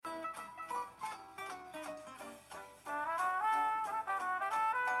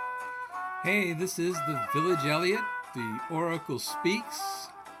Hey, this is the Village Elliot, the Oracle Speaks,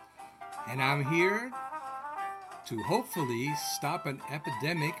 and I'm here to hopefully stop an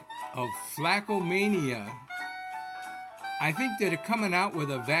epidemic of Flaccomania. I think that they're coming out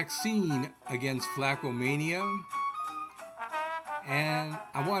with a vaccine against Flaccomania, and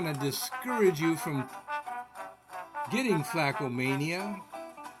I want to discourage you from getting Flaccomania.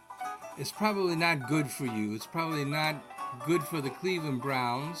 It's probably not good for you. It's probably not good for the Cleveland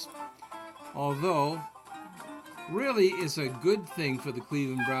Browns, although really it's a good thing for the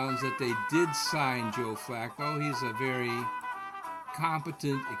Cleveland Browns that they did sign Joe Flacco. He's a very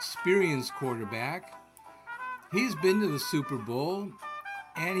competent, experienced quarterback. He's been to the Super Bowl,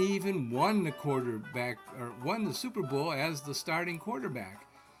 and he even won the Super Bowl as the starting quarterback.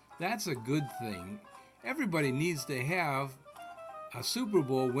 That's a good thing. Everybody needs to have a Super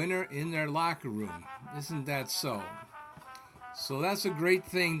Bowl winner in their locker room. Isn't that so? So that's a great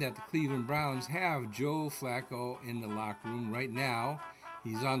thing that the Cleveland Browns have Joe Flacco in the locker room right now.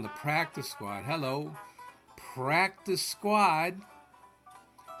 He's on the practice squad. Hello, practice squad.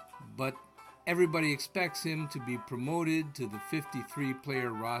 But everybody expects him to be promoted to the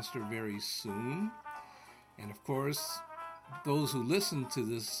 53-player roster very soon. And of course, those who listen to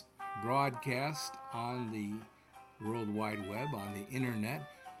this broadcast on the World Wide Web, on the internet,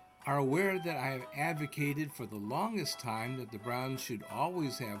 are aware that I have advocated for the longest time that the Browns should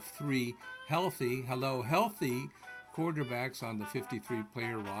always have three healthy quarterbacks on the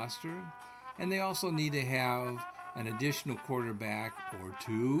 53-player roster. And they also need to have an additional quarterback or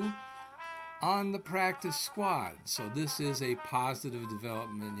two on the practice squad. So this is a positive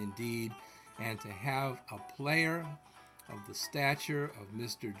development indeed. And to have a player of the stature of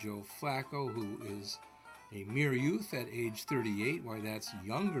Mr. Joe Flacco, who is a mere youth at age 38, why that's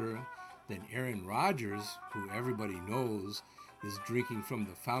younger than Aaron Rodgers, who everybody knows is drinking from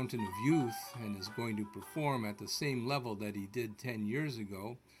the fountain of youth and is going to perform at the same level that he did 10 years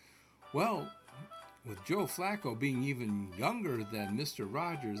ago. Well, with Joe Flacco being even younger than Mr.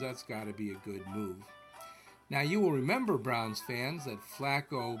 Rodgers, that's got to be a good move. Now, you will remember, Browns fans, that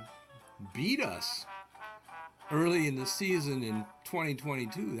Flacco beat us early in the season in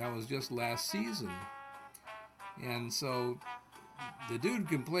 2022. That was just last season. And so the dude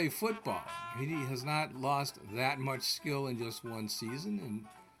can play football. He has not lost that much skill in just one season, and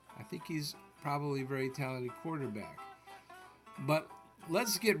I think he's probably a very talented quarterback. But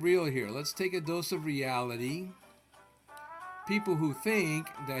let's get real here. Let's take a dose of reality. People who think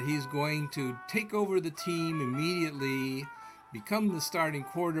that he's going to take over the team immediately, become the starting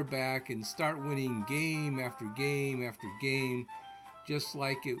quarterback, and start winning game after game after game, just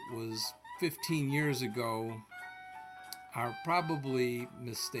like it was 15 years ago, are probably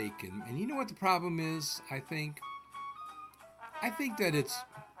mistaken. And you know what the problem is, I think? I think that it's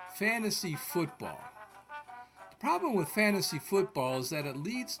fantasy football. The problem with fantasy football is that it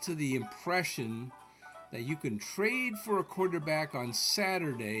leads to the impression that you can trade for a quarterback on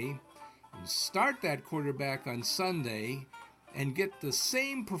Saturday and start that quarterback on Sunday and get the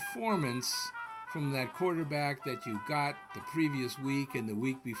same performance from that quarterback that you got the previous week and the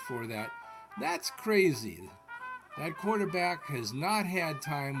week before that. That's crazy. That quarterback has not had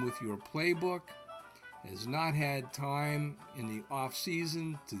time with your playbook, has not had time in the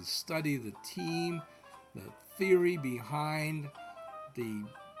off-season to study the team, the theory behind the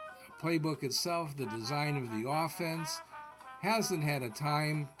playbook itself, the design of the offense, hasn't had a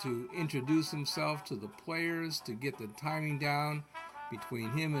time to introduce himself to the players, to get the timing down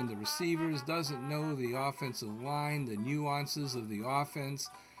between him and the receivers, doesn't know the offensive line, the nuances of the offense,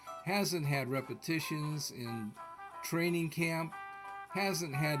 hasn't had repetitions in training camp,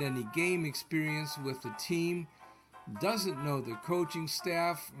 hasn't had any game experience with the team, doesn't know the coaching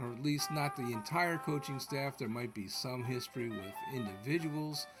staff, or at least not the entire coaching staff. There might be some history with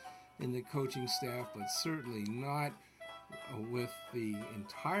individuals in the coaching staff, but certainly not with the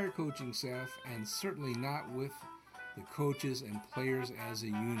entire coaching staff, and certainly not with the coaches and players as a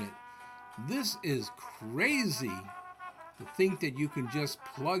unit. This is crazy. To think that you can just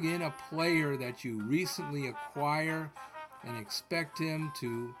plug in a player that you recently acquire and expect him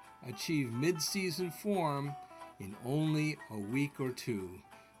to achieve mid-season form in only a week or two.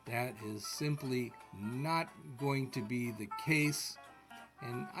 That is simply not going to be the case.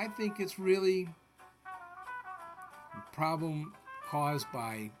 And I think it's really a problem caused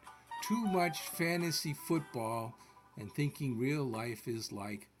by too much fantasy football and thinking real life is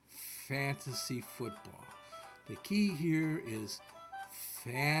like fantasy football. The key here is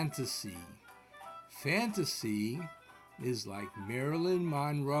fantasy. Fantasy is like Marilyn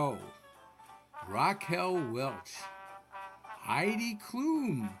Monroe, Raquel Welch, Heidi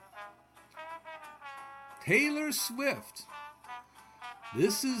Klum, Taylor Swift.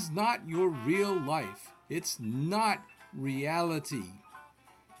 This is not your real life. It's not reality.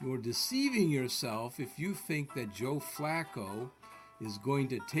 You're deceiving yourself if you think that Joe Flacco is going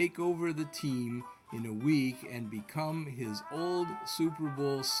to take over the team in a week and become his old Super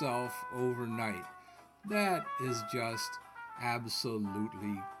Bowl self overnight. That is just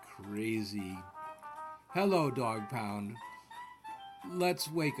absolutely crazy. Hello, Dog Pound.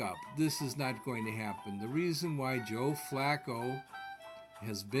 Let's wake up. This is not going to happen. The reason why Joe Flacco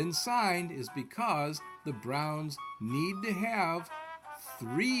has been signed is because the Browns need to have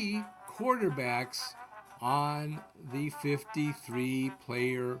 3 quarterbacks on the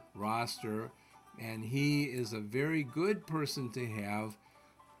 53-player roster, and he is a very good person to have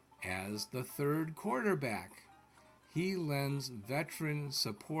as the 3rd quarterback. He lends veteran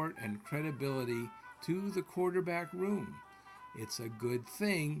support and credibility to the quarterback room. It's a good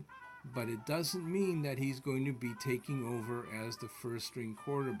thing, but it doesn't mean that he's going to be taking over as the first-string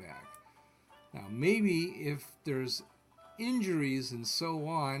quarterback. Now, maybe if there's injuries and so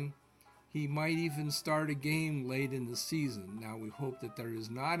on, he might even start a game late in the season. Now, we hope that there is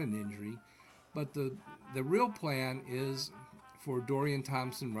not an injury, but the real plan is for Dorian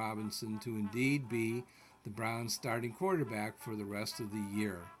Thompson-Robinson to indeed be the Browns' starting quarterback for the rest of the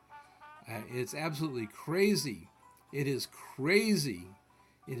year. It's absolutely crazy. It is crazy.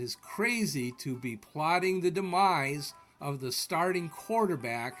 It is crazy to be plotting the demise of the starting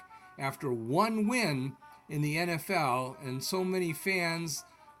quarterback after one win in the NFL, and so many fans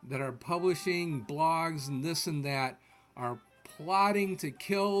that are publishing blogs and this and that are plotting to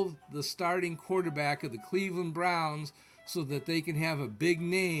kill the starting quarterback of the Cleveland Browns so that they can have a big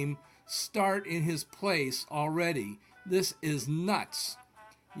name start in his place already. This is nuts.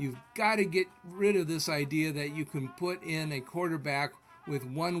 You've got to get rid of this idea that you can put in a quarterback with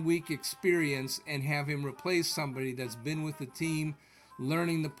 1 week experience and have him replace somebody that's been with the team,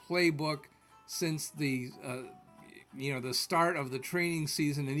 learning the playbook since the start of the training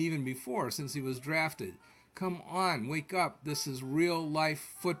season and even before, since he was drafted. Come on, wake up. This is real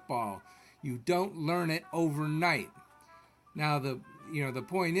life football. You don't learn it overnight. Now the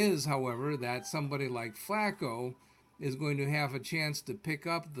point is, however, that somebody like Flacco is going to have a chance to pick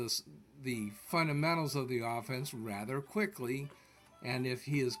up the fundamentals of the offense rather quickly, and if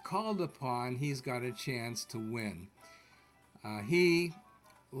he is called upon, he's got a chance to win. He,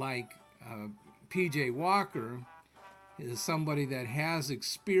 like P.J. Walker, is somebody that has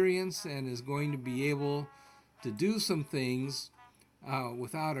experience and is going to be able to do some things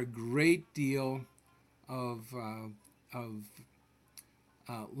without a great deal of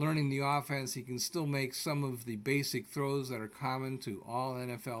learning the offense. He can still make some of the basic throws that are common to all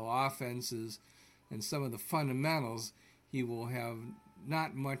NFL offenses, and some of the fundamentals he will have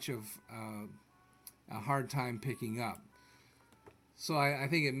not much of a hard time picking up. So I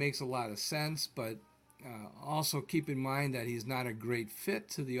think it makes a lot of sense, but also keep in mind that he's not a great fit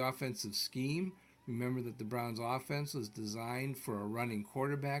to the offensive scheme. Remember that the Browns' offense was designed for a running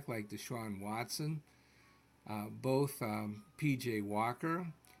quarterback like Deshaun Watson. Both P.J. Walker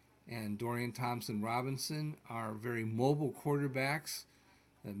and Dorian Thompson-Robinson are very mobile quarterbacks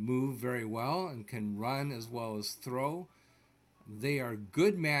that move very well and can run as well as throw. They are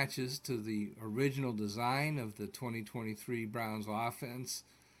good matches to the original design of the 2023 Browns offense.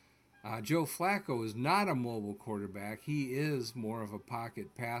 Joe Flacco is not a mobile quarterback. He is more of a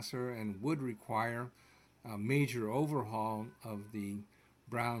pocket passer and would require a major overhaul of the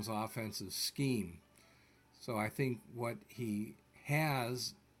Browns offensive scheme. So I think what he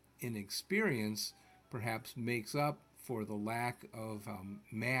has in experience perhaps makes up for the lack of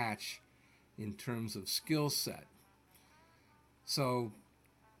match in terms of skill set. So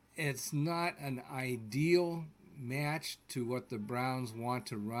it's not an ideal match to what the Browns want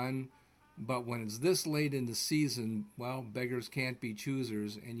to run, but when it's this late in the season, well, beggars can't be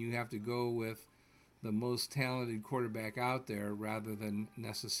choosers, and you have to go with the most talented quarterback out there rather than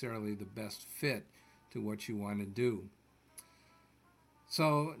necessarily the best fit to what you want to do.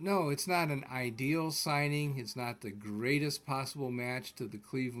 So, no, it's not an ideal signing. It's not the greatest possible match to the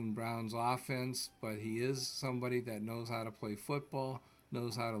Cleveland Browns offense, but he is somebody that knows how to play football,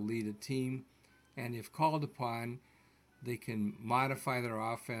 knows how to lead a team, and if called upon, they can modify their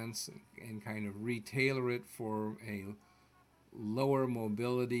offense and kind of retailor it for a lower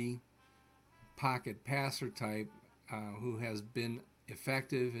mobility pocket passer type who has been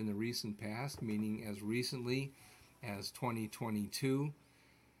effective in the recent past, meaning as recently as 2022.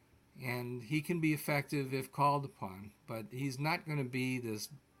 And he can be effective if called upon, but he's not going to be this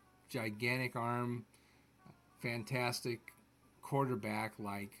gigantic arm, fantastic quarterback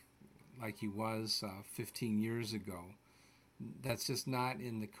like like he was 15 years ago. That's just not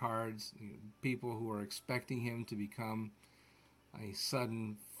in the cards. People who are expecting him to become a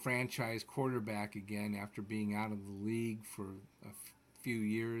sudden franchise quarterback again after being out of the league for a few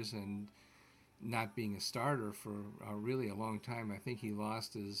years and not being a starter for really a long time. I think he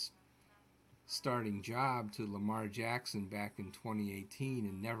lost his starting job to Lamar Jackson back in 2018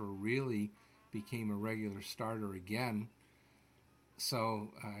 and never really became a regular starter again. So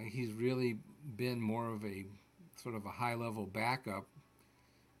he's really been more of a sort of a high-level backup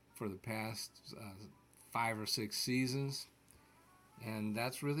for the past 5 or 6 seasons. And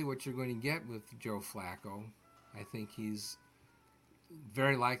that's really what you're going to get with Joe Flacco. I think he's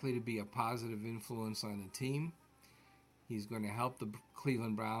very likely to be a positive influence on the team. He's going to help the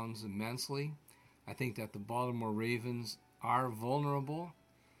Cleveland Browns immensely. I think that the Baltimore Ravens are vulnerable.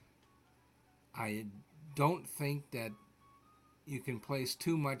 I don't think that you can place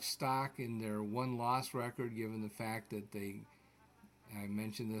too much stock in their one-loss record, given the fact that I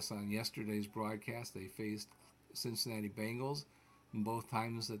mentioned this on yesterday's broadcast, they faced Cincinnati Bengals. And both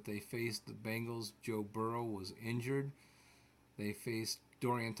times that they faced the Bengals, Joe Burrow was injured. They faced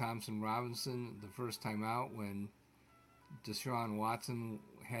Dorian Thompson-Robinson the first time out when Deshaun Watson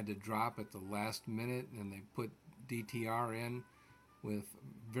had to drop at the last minute, and they put DTR in with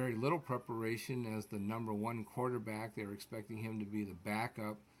very little preparation as the number one quarterback. They were expecting him to be the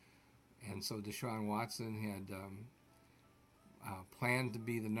backup, and so Deshaun Watson had planned to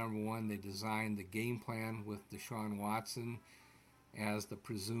be the number one. They designed the game plan with Deshaun Watson as the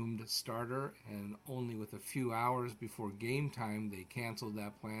presumed starter, and only with a few hours before game time they canceled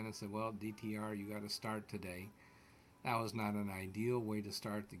that plan and said, well, DTR, you got to start today. That was not an ideal way to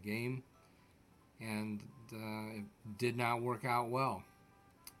start the game, and it did not work out well.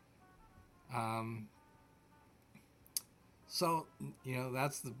 So,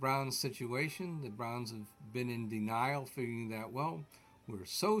 that's the Browns situation. The Browns have been in denial, figuring that, well, we're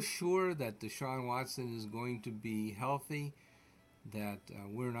so sure that Deshaun Watson is going to be healthy that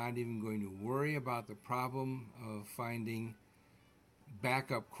we're not even going to worry about the problem of finding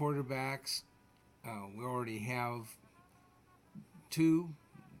backup quarterbacks. We already have 2.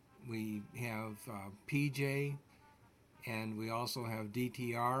 We have PJ, and we also have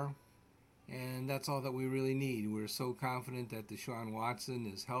DTR, and that's all that we really need. We're so confident that Deshaun Watson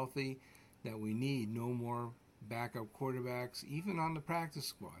is healthy that we need no more backup quarterbacks, even on the practice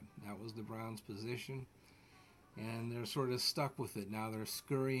squad. That was the Browns' position, and they're sort of stuck with it. Now they're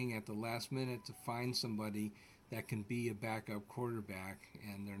scurrying at the last minute to find somebody that can be a backup quarterback,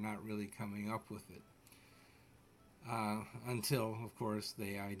 and they're not really coming up with it. Until, of course,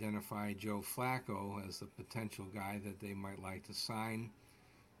 they identify Joe Flacco as the potential guy that they might like to sign,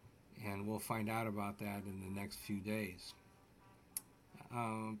 and we'll find out about that in the next few days.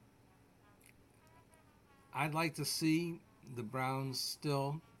 I'd like to see the Browns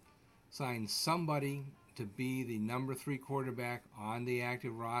still sign somebody to be the number 3 quarterback on the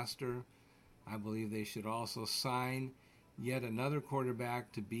active roster. I believe they should also sign yet another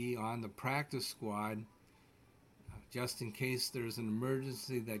quarterback to be on the practice squad, just in case there's an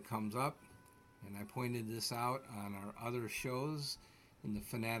emergency that comes up. And I pointed this out on our other shows in the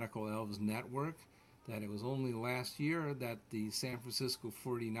Fanatical Elves Network, that it was only last year that the San Francisco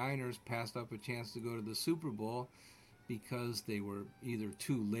 49ers passed up a chance to go to the Super Bowl because they were either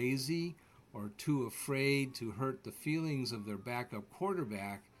too lazy or too afraid to hurt the feelings of their backup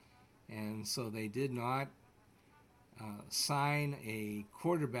quarterback, and so they did not sign a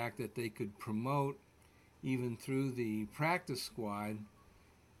quarterback that they could promote even through the practice squad,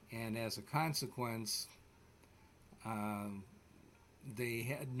 and as a consequence, they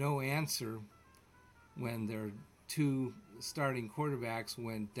had no answer when their 2 starting quarterbacks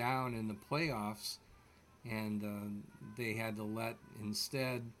went down in the playoffs, and they had to let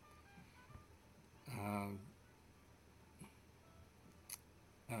instead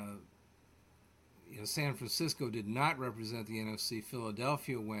San Francisco did not represent the NFC.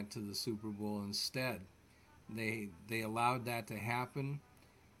 Philadelphia went to the Super Bowl instead. They allowed that to happen,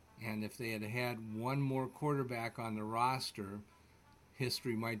 and if they had had one more quarterback on the roster,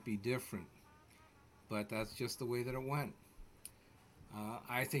 history might be different. But that's just the way that it went.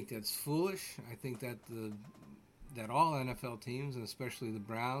 I think that's foolish. I think that that all NFL teams, and especially the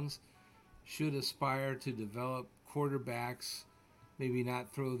Browns, should aspire to develop quarterbacks, maybe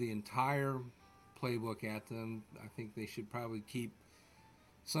not throw the entire playbook at them. I think they should probably keep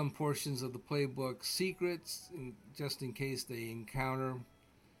some portions of the playbook secrets, just in case they encounter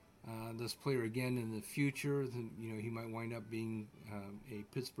this player again in the future. He might wind up being a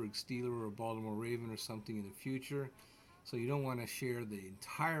Pittsburgh Steeler or a Baltimore Raven or something in the future. So you don't want to share the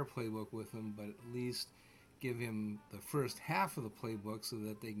entire playbook with him, but at least give him the first half of the playbook so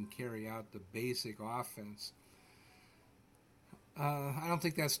that they can carry out the basic offense. I don't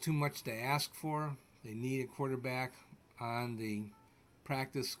think that's too much to ask for. They need a quarterback on the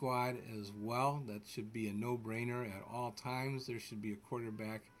practice squad as well. That should be a no-brainer at all times. There should be a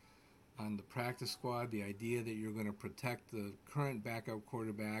quarterback on the practice squad. The idea that you're going to protect the current backup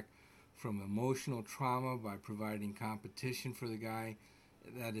quarterback from emotional trauma by providing competition for the guy,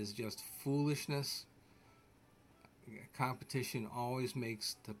 that is just foolishness. Competition always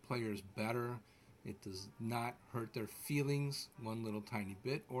makes the players better. It does not hurt their feelings one little tiny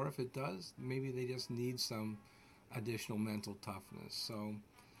bit, or if it does, maybe they just need some additional mental toughness. So,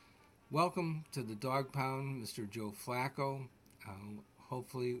 welcome to the Dog Pound, Mr. Joe Flacco.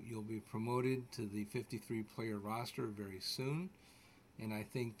 Hopefully you'll be promoted to the 53-player roster very soon. And I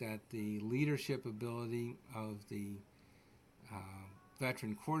think that the leadership ability of the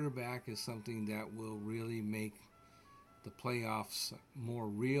veteran quarterback is something that will really make the playoffs more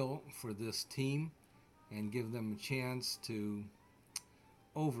real for this team and give them a chance to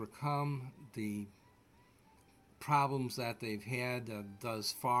overcome the problems that they've had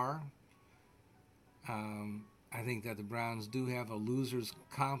thus far. I think that the Browns do have a loser's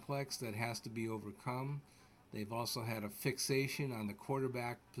complex that has to be overcome. They've also had a fixation on the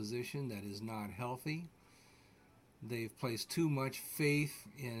quarterback position that is not healthy. They've placed too much faith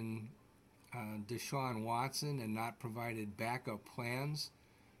in Deshaun Watson and not provided backup plans,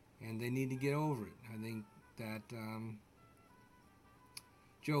 and they need to get over it. I think that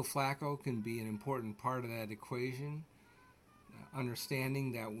Joe Flacco can be an important part of that equation,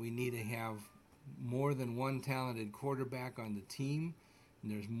 understanding that we need to have more than one talented quarterback on the team,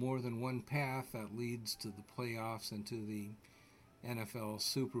 and there's more than one path that leads to the playoffs and to the NFL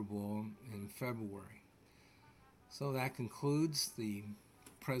Super Bowl in February. So that concludes the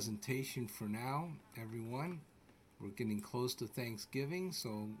presentation for now, everyone. We're getting close to Thanksgiving,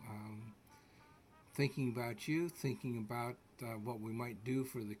 so thinking about you, thinking about what we might do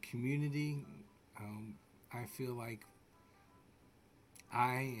for the community. I feel like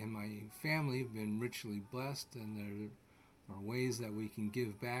I and my family have been richly blessed, and there are ways that we can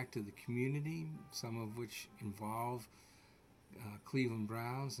give back to the community, some of which involve Cleveland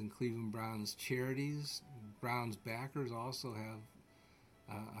Browns and Cleveland Browns charities. Browns backers also have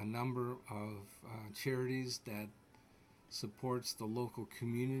a number of charities that supports the local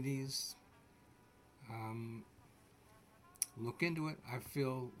communities. Look into it. I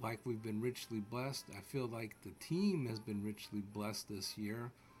feel like we've been richly blessed. I feel like the team has been richly blessed this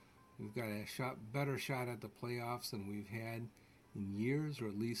year. We've got a better shot at the playoffs than we've had in years, or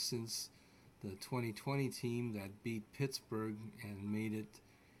at least since the 2020 team that beat Pittsburgh and made it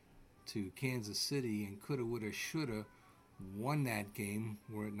to Kansas City and coulda, woulda, shoulda won that game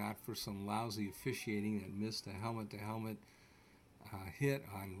were it not for some lousy officiating that missed a helmet-to-helmet hit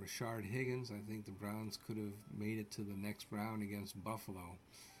on Rashard Higgins. I think the Browns could have made it to the next round against Buffalo.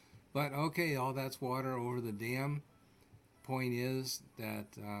 But okay, all that's water over the dam. Point is that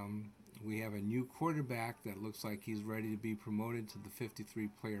we have a new quarterback that looks like he's ready to be promoted to the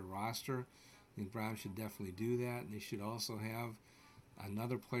 53-player roster. I think Browns should definitely do that. And they should also have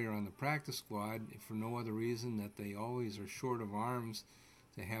another player on the practice squad, if for no other reason that they always are short of arms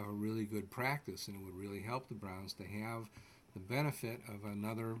to have a really good practice. And it would really help the Browns to have the benefit of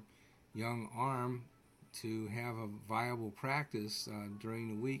another young arm to have a viable practice during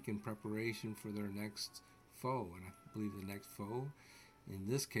the week in preparation for their next foe. And I believe the next foe in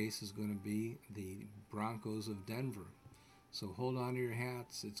this case is going to be the Broncos of Denver. So hold on to your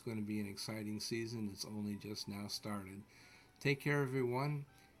hats. It's going to be an exciting season. It's only just now started. Take care, everyone.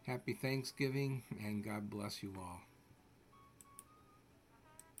 Happy Thanksgiving, and God bless you all.